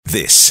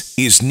This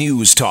is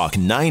News Talk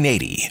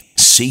 980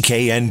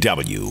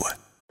 CKNW.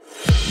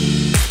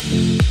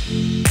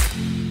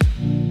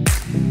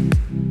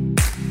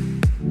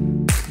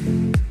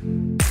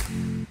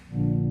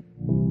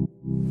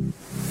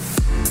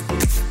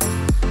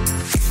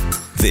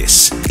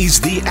 This is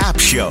The App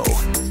Show,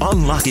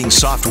 unlocking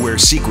software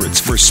secrets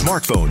for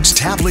smartphones,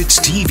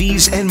 tablets,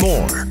 TVs, and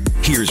more.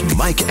 Here's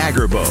Mike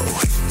Agerbo.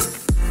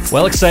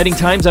 Well, exciting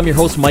times. I'm your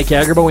host, Mike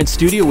Agerbo. In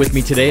studio with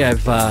me today,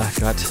 I've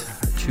got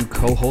two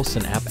co-hosts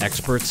and app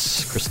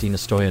experts, Christina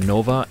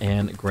Stoyanova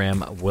and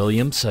Graham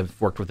Williams.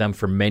 I've worked with them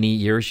for many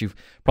years. You've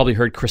probably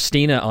heard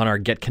Christina on our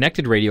Get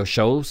Connected radio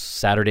show,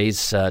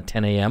 Saturdays,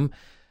 10 a.m.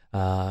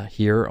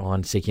 Here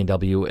on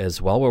CKNW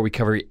as well, where we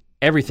cover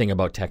everything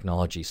about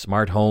technology,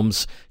 smart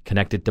homes,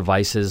 connected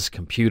devices,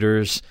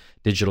 computers,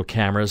 digital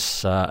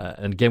cameras.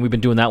 And again, we've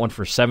been doing that one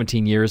for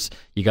 17 years.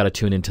 You got to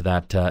tune into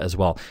that as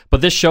well.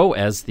 But this show,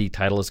 as the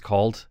title is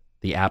called,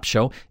 The App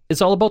Show,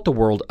 is all about the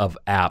world of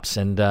apps.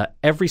 And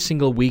every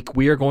single week,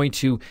 we are going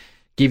to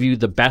give you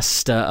the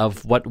best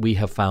of what we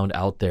have found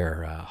out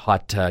there.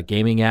 Hot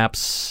gaming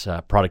apps,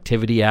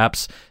 productivity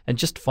apps, and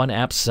just fun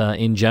apps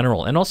in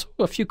general. And also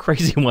a few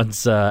crazy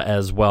ones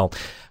as well.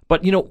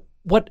 But, you know,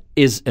 what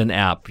is an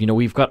app? You know,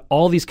 we've got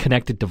all these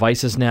connected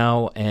devices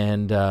now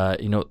and,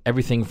 you know,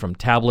 everything from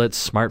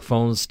tablets,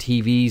 smartphones,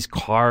 TVs,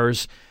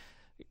 cars.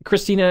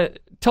 Christina,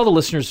 tell the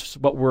listeners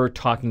what we're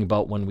talking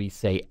about when we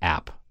say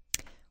app.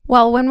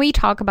 Well, when we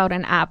talk about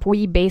an app,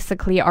 we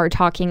basically are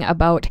talking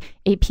about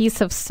a piece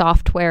of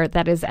software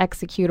that is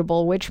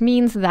executable, which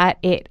means that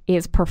it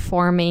is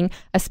performing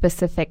a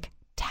specific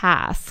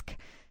task.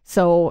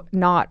 So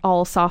not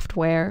all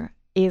software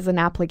is an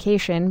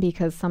application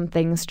because some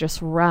things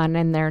just run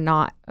and they're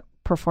not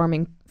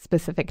performing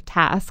specific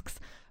tasks,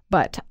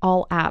 but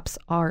all apps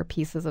are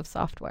pieces of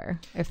software,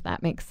 if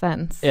that makes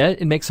sense. Yeah,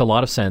 it makes a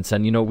lot of sense.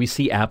 And, you know, we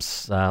see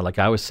apps, like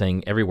I was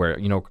saying, everywhere.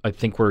 You know, I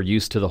think we're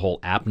used to the whole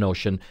app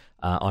notion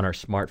on our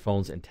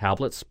smartphones and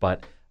tablets,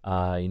 but,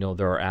 you know,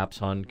 there are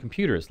apps on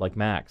computers like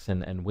Macs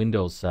and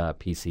Windows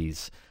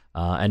PCs.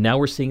 And now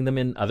we're seeing them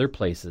in other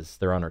places.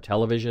 They're on our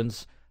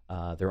televisions.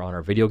 They're on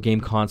our video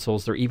game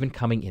consoles. They're even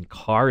coming in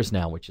cars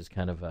now, which is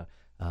kind of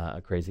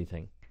a crazy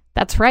thing.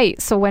 That's right.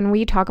 So when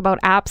we talk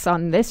about apps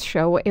on this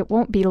show, it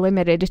won't be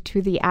limited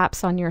to the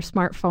apps on your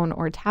smartphone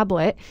or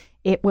tablet.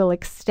 It will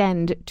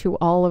extend to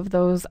all of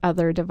those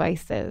other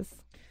devices.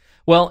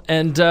 Well,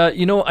 and,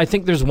 you know, I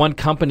think there's one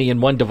company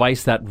and one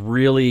device that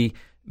really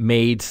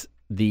made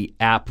the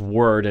app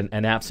word and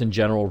apps in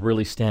general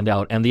really stand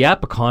out. And the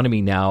app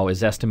economy now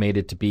is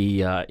estimated to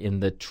be in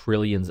the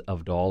trillions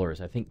of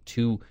dollars. I think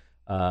 $2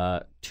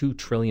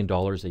 trillion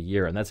a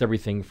year. And that's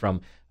everything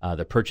from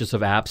the purchase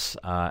of apps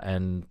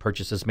and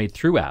purchases made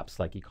through apps,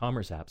 like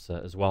e-commerce apps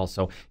as well.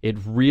 So it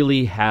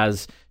really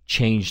has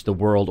changed the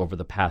world over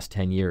the past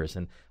 10 years.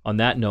 And on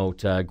that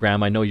note,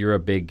 Graham, I know you're a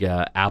big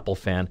Apple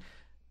fan.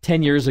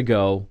 10 years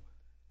ago,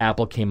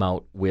 Apple came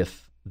out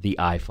with the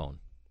iPhone.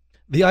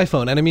 The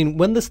iPhone. And I mean,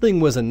 when this thing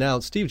was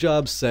announced, Steve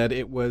Jobs said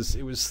it was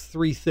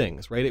three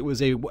things, right? It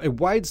was a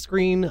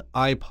widescreen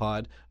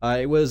iPod,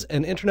 it was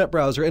an internet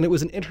browser, and it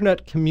was an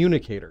internet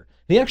communicator.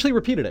 And he actually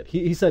repeated it.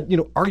 He said, you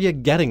know, are you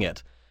getting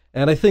it?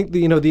 And I think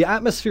the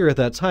atmosphere at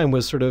that time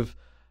was sort of,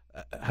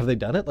 have they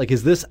done it? Like,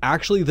 is this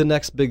actually the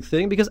next big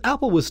thing? Because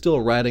Apple was still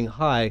riding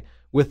high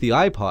with the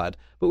iPod,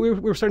 but we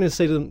were starting to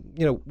say to them,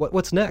 you know,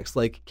 what's next?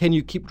 Like, can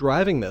you keep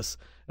driving this?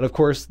 And of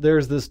course,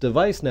 there's this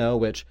device now,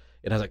 which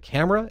it has a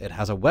camera, it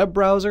has a web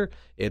browser,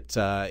 it's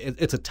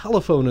a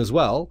telephone as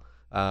well.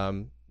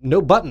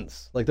 No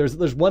buttons. Like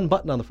there's one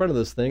button on the front of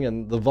this thing,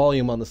 and the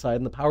volume on the side,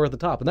 and the power at the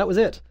top, and that was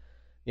it.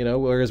 You know,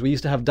 whereas we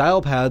used to have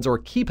dial pads or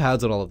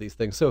keypads on all of these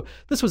things. So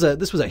this was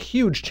a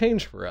huge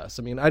change for us.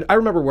 I mean, I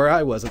remember where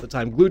I was at the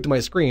time, glued to my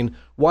screen,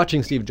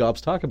 watching Steve Jobs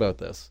talk about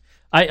this.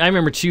 I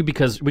remember too,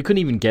 because we couldn't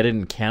even get it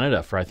in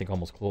Canada for I think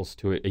almost close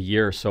to a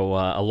year. So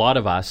a lot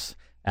of us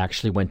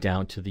actually went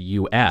down to the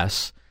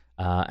U.S.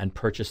 And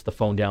purchased the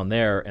phone down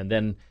there, and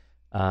then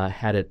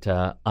had it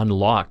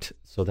unlocked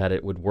so that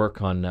it would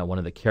work on one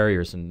of the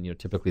carriers. And you know,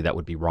 typically that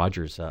would be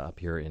Rogers up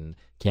here in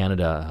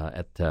Canada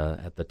at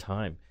the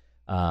time.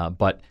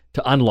 But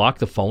to unlock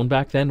the phone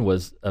back then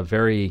was a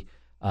very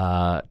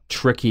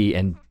tricky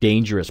and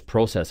dangerous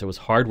process. It was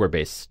hardware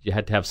based. You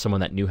had to have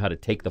someone that knew how to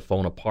take the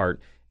phone apart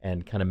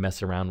and kind of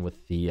mess around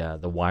with the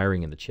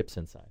wiring and the chips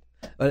inside.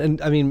 And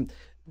I mean,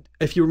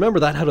 if you remember,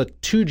 that had a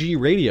 2G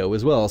radio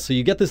as well. So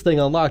you get this thing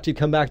unlocked, you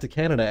come back to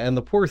Canada, and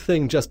the poor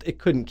thing it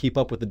couldn't keep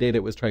up with the data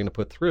it was trying to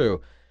put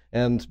through.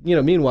 And, you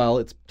know, meanwhile,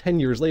 it's 10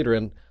 years later,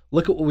 and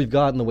look at what we've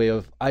got in the way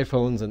of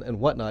iPhones and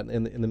whatnot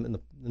in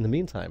the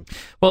meantime.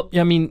 Well,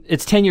 I mean,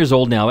 it's 10 years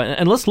old now,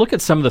 and let's look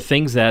at some of the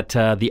things that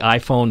the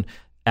iPhone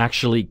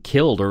actually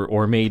killed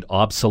or made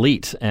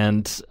obsolete.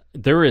 And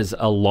there is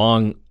a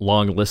long,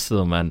 long list of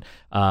them.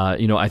 And,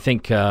 you know, I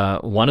think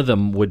one of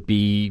them would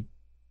be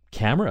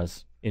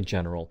cameras in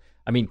general.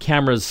 I mean,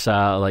 cameras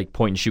like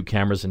point-and-shoot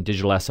cameras and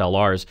digital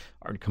SLRs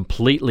are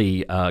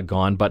completely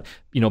gone. But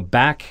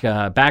back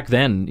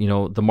then,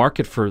 the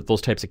market for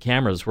those types of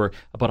cameras were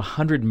about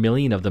 100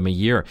 million of them a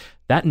year.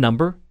 That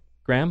number,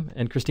 Graham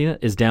and Christina,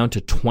 is down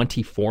to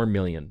 24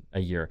 million a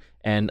year,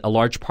 and a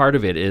large part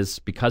of it is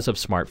because of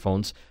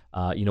smartphones.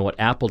 What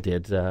Apple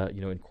did,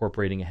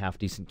 incorporating a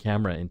half-decent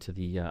camera into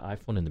the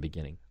iPhone in the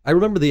beginning. I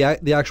remember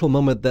the actual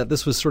moment that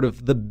this was sort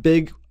of the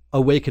big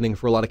awakening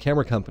for a lot of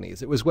camera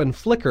companies. It was when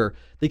Flickr,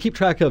 they keep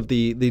track of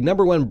the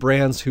number one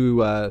brands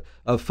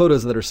of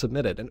photos that are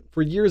submitted. And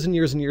for years and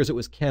years and years, it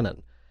was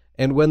Canon.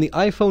 And when the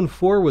iPhone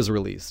 4 was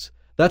released,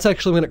 that's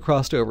actually when it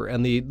crossed over.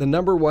 And the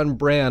number one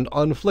brand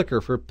on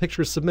Flickr for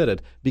pictures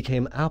submitted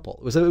became Apple.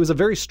 It was a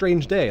very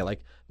strange day. Like,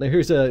 now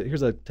here's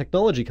a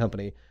technology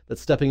company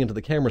that's stepping into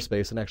the camera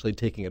space and actually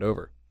taking it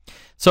over.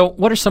 So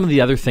what are some of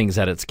the other things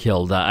that it's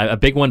killed? A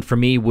big one for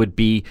me would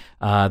be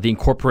the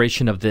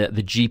incorporation of the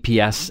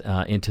GPS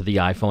into the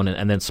iPhone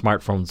and then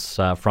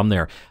smartphones from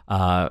there.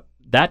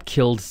 That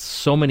killed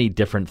so many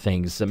different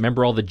things.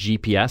 Remember all the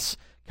GPS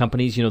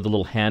companies, the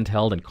little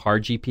handheld and car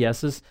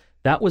GPSs?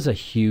 That was a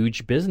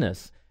huge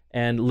business.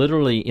 And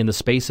literally in the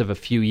space of a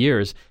few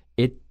years,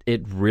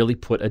 it really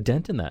put a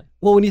dent in that.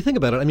 Well, when you think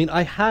about it, I mean,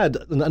 I had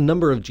a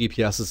number of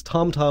GPSs.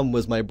 TomTom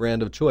was my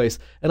brand of choice,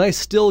 and I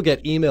still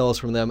get emails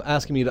from them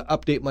asking me to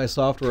update my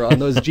software on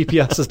those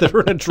GPSs that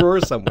are in a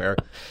drawer somewhere.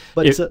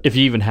 But if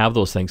you even have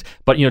those things.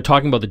 But,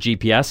 talking about the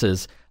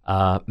GPSs,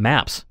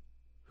 maps.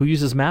 Who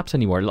uses maps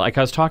anymore? Like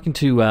I was talking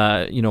to,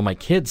 my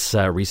kids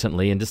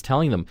recently and just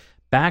telling them,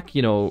 back,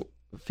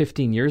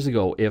 15 years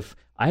ago, if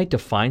I had to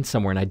find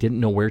somewhere and I didn't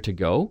know where to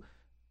go,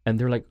 and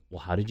they're like, well,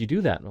 how did you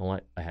do that?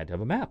 And I had to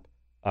have a map.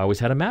 I always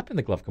had a map in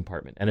the glove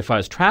compartment. And if I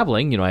was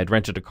traveling, I had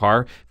rented a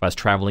car. If I was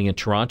traveling in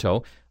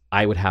Toronto,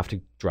 I would have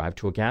to drive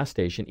to a gas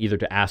station, either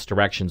to ask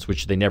directions,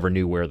 which they never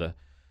knew where the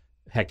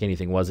heck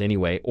anything was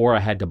anyway, or I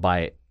had to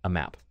buy a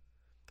map.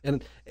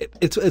 And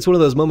it's one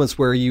of those moments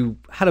where you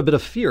had a bit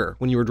of fear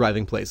when you were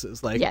driving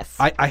places. Like, yes.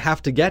 I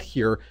have to get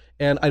here,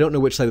 and I don't know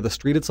which side of the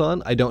street it's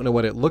on. I don't know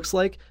what it looks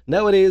like.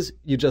 Nowadays,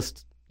 you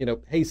just,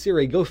 hey,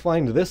 Siri, go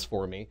find this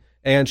for me,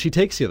 and she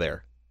takes you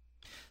there.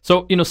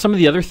 So, some of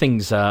the other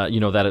things,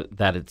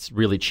 that it's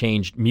really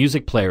changed,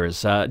 music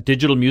players,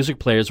 digital music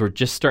players were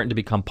just starting to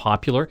become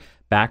popular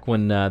back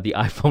when the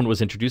iPhone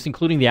was introduced,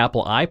 including the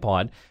Apple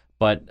iPod.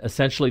 But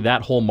essentially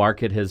that whole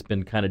market has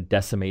been kind of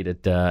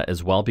decimated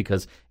as well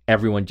because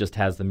everyone just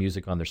has the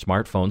music on their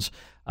smartphones.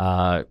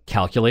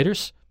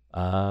 Calculators,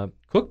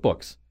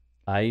 cookbooks.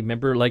 I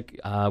remember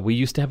we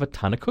used to have a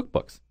ton of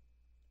cookbooks.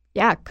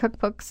 Yeah,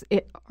 cookbooks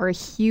are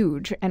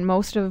huge, and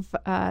most of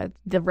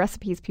the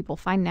recipes people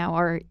find now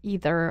are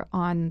either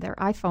on their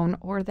iPhone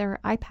or their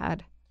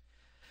iPad.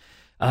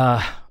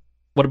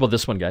 What about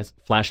this one, guys?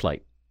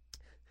 Flashlight.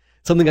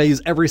 Something I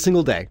use every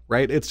single day,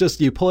 right? It's just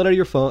you pull it out of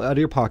your phone, out of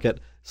your pocket,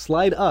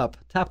 slide up,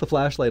 tap the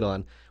flashlight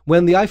on.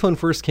 When the iPhone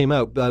first came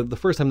out, the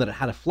first time that it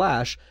had a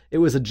flash, it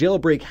was a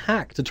jailbreak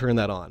hack to turn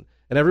that on.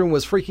 And everyone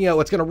was freaking out,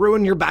 what's going to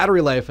ruin your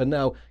battery life? And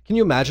now, can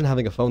you imagine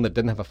having a phone that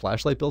didn't have a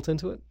flashlight built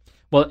into it?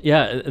 Well,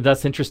 yeah,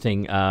 that's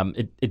interesting.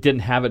 It didn't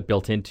have it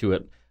built into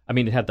it. I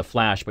mean, it had the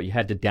flash, but you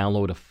had to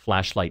download a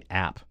flashlight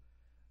app.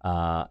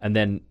 And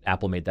then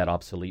Apple made that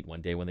obsolete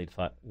one day when they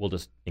thought, we'll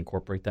just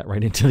incorporate that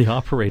right into the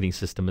operating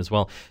system as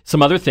well.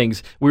 Some other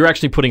things, we were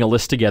actually putting a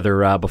list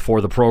together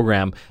before the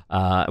program,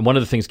 and one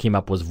of the things came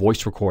up was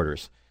voice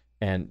recorders.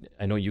 And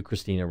I know you,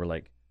 Christina, were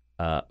like,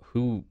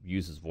 who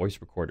uses voice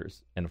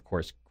recorders? And of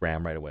course,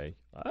 Graham right away,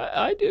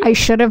 I do. I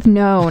should have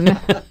known.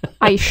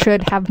 I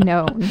should have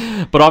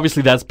known. But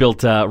obviously that's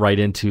built right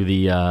into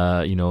the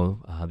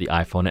the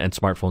iPhone and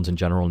smartphones in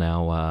general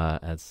now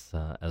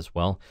as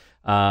well.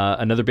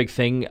 Another big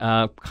thing,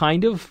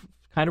 kind of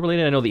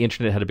related. I know the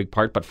internet had a big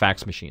part, but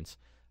fax machines.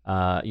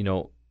 A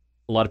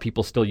lot of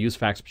people still use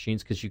fax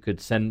machines because you could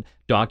send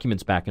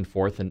documents back and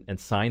forth and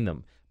sign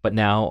them. But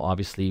now,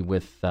 obviously,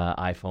 with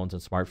iPhones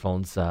and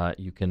smartphones,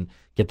 you can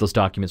get those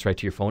documents right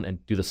to your phone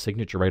and do the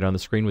signature right on the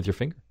screen with your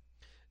finger.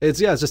 It's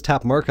just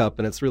tap markup,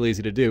 and it's really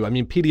easy to do. I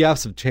mean,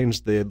 PDFs have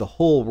changed the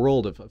whole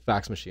world of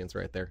fax machines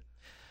right there.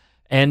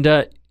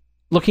 And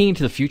looking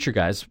into the future,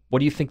 guys, what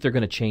do you think they're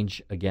going to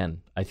change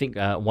again? I think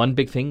one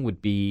big thing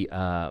would be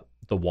the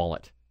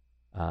wallet.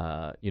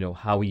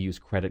 How we use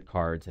credit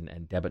cards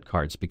and debit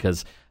cards,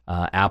 because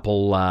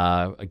Apple,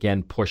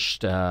 again,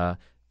 pushed the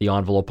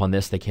envelope on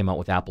this. They came out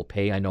with Apple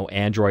Pay. I know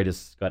Android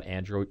has got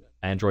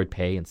Android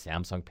Pay and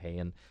Samsung Pay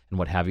and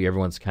what have you.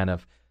 Everyone's kind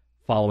of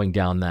following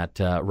down that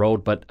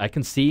road. But I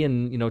can see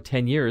in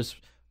 10 years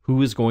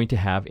who is going to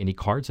have any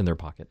cards in their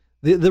pocket.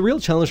 The real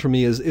challenge for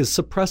me is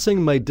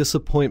suppressing my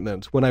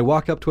disappointment when I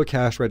walk up to a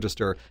cash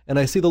register and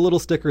I see the little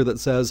sticker that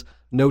says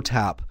no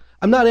tap.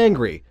 I'm not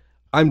angry.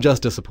 I'm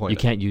just disappointed.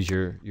 You can't use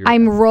your...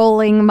 I'm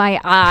rolling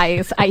my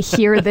eyes. I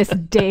hear this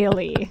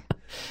daily.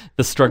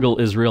 The struggle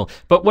is real.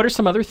 But what are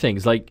some other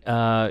things? Like,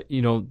 the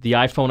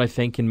iPhone, I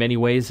think, in many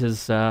ways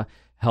has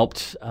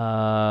helped,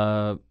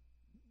 turn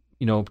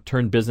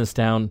business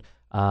down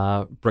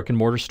brick and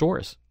mortar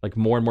stores. Like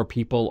more and more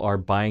people are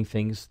buying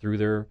things through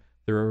their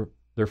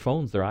their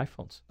phones, their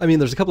iPhones. I mean,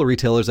 there's a couple of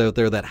retailers out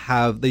there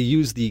that they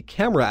use the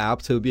camera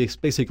app to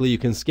basically you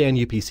can scan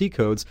UPC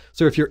codes.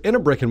 So if you're in a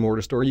brick and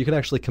mortar store, you can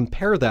actually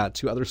compare that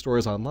to other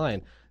stores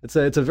online. It's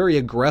a very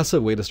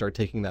aggressive way to start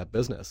taking that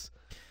business.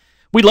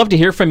 We'd love to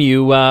hear from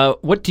you.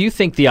 What do you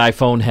think the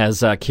iPhone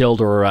has killed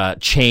or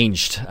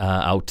changed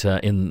out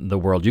in the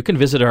world? You can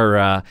visit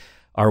our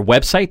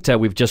website.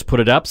 We've just put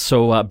it up,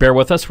 so bear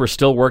with us. We're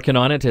still working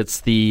on it.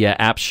 It's the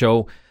App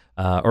Show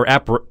or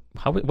App.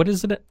 What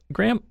is it,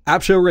 Graham?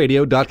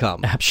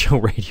 AppShowRadio.com.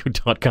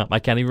 AppShowRadio.com. I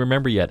can't even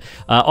remember yet.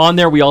 On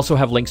there, we also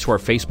have links to our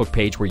Facebook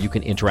page where you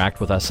can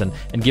interact with us and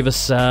give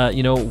us,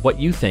 what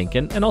you think,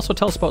 and also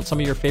tell us about some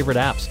of your favorite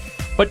apps.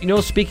 But,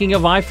 speaking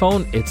of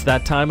iPhone, it's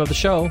that time of the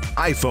show.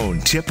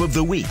 iPhone Tip of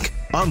the Week.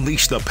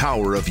 Unleash the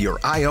power of your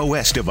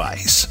iOS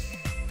device.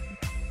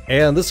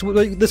 And this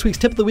week's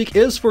Tip of the Week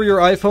is for your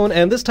iPhone,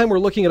 and this time we're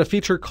looking at a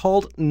feature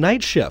called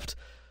Night Shift.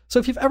 So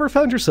if you've ever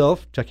found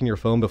yourself checking your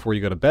phone before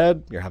you go to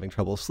bed, you're having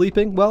trouble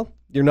sleeping, well,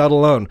 you're not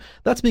alone.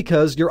 That's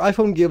because your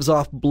iPhone gives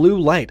off blue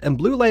light, and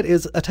blue light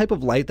is a type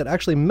of light that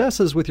actually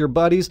messes with your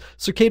body's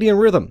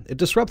circadian rhythm. It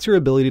disrupts your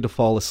ability to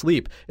fall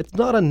asleep. It's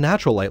not a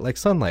natural light like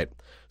sunlight.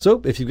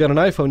 So if you've got an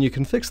iPhone, you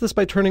can fix this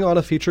by turning on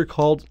a feature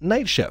called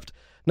Night Shift.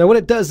 Now what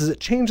it does is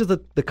it changes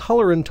the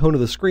color and tone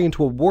of the screen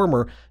to a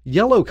warmer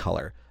yellow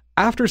color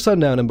after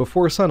sundown and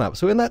before sunup.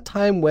 So in that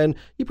time when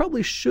you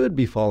probably should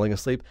be falling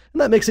asleep,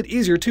 and that makes it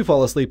easier to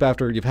fall asleep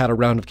after you've had a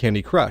round of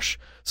Candy Crush.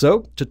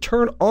 So to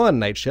turn on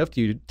Night Shift,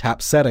 you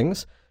tap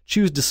Settings,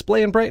 choose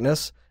Display and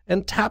Brightness,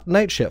 and tap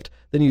Night Shift.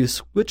 Then you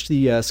switch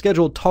the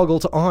scheduled toggle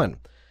to on.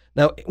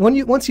 Now,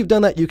 once you've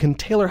done that, you can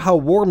tailor how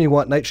warm you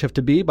want Night Shift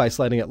to be by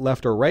sliding it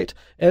left or right,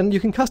 and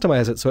you can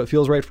customize it so it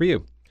feels right for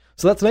you.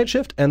 So that's Night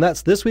Shift, and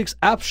that's this week's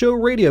App Show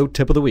Radio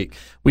Tip of the Week.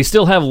 We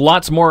still have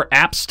lots more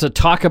apps to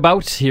talk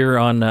about here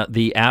on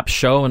the App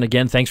Show. And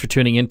again, thanks for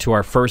tuning in to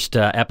our first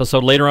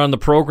episode. Later on in the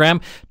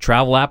program,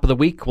 Travel App of the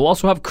Week. We'll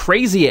also have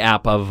Crazy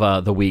App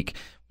of the Week.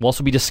 We'll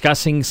also be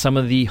discussing some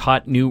of the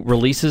hot new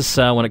releases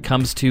when it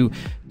comes to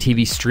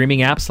TV streaming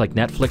apps like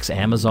Netflix,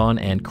 Amazon,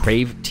 and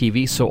Crave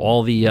TV. So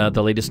all the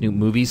latest new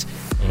movies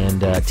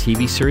and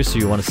TV series. So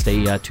you want to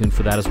stay tuned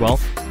for that as well.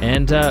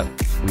 And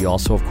we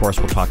also, of course,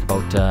 will talk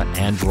about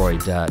Android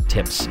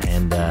tips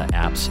and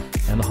apps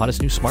and the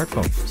hottest new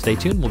smartphone. Stay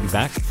tuned. We'll be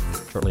back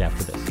shortly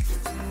after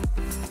this.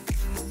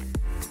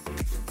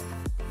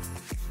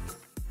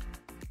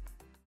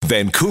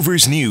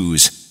 Vancouver's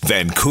News,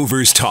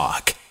 Vancouver's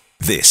Talk.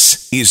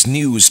 This is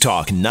News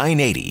Talk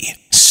 980,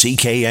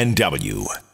 CKNW.